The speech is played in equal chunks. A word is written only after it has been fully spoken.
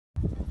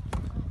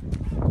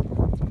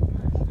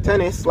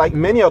Tennis, like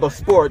many other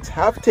sports,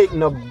 have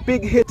taken a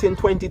big hit in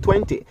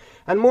 2020,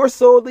 and more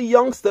so the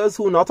youngsters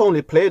who not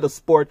only play the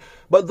sport,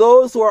 but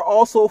those who are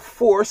also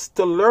forced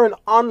to learn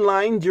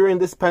online during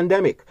this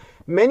pandemic.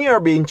 Many are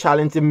being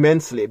challenged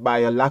immensely by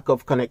a lack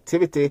of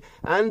connectivity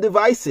and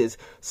devices,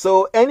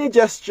 so any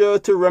gesture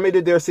to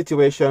remedy their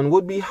situation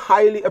would be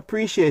highly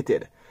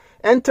appreciated.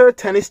 Enter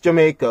Tennis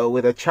Jamaica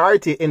with a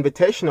charity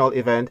invitational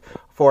event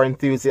for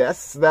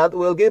enthusiasts that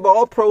will give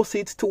all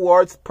proceeds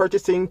towards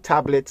purchasing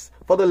tablets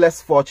for the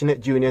less fortunate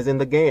juniors in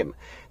the game.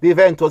 The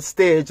event was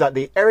staged at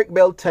the Eric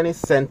Bell Tennis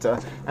Center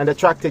and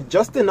attracted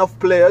just enough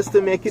players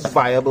to make it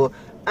viable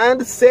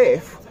and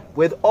safe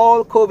with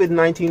all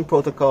COVID-19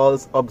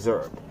 protocols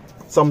observed.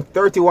 Some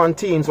 31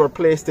 teams were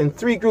placed in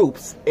 3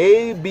 groups,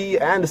 A, B,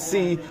 and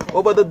C,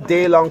 over the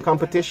day-long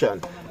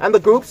competition. And the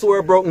groups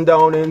were broken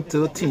down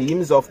into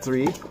teams of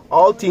 3,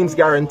 all teams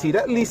guaranteed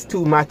at least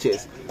 2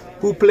 matches,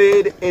 who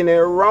played in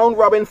a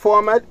round-robin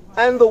format,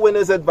 and the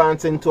winners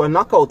advanced into a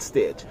knockout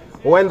stage.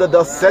 When the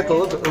dust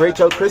settled,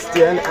 Rachel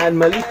Christian and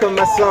Malika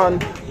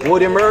Masson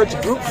would emerge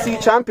Group C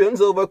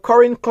champions over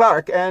Corinne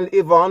Clark and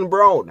Yvonne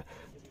Brown.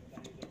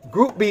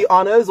 Group B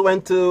honors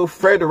went to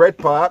Fred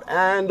Redpath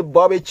and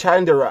Bobby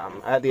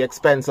Chandaram at the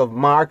expense of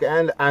Mark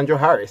and Andrew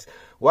Harris,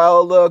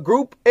 while the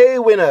Group A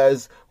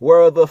winners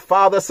were the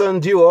father-son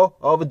duo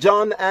of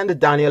John and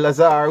Daniel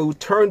Azar, who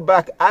turned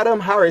back Adam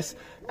Harris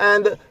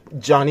and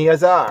Johnny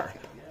Azar.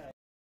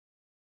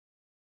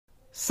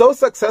 So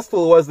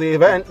successful was the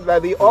event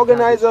that the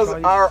organizers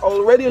are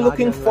already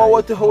looking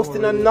forward to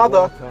hosting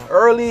another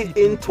early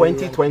in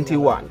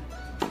 2021.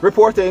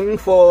 Reporting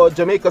for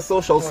Jamaica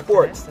Social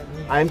Sports,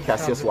 I'm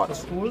Cassius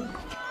Watson.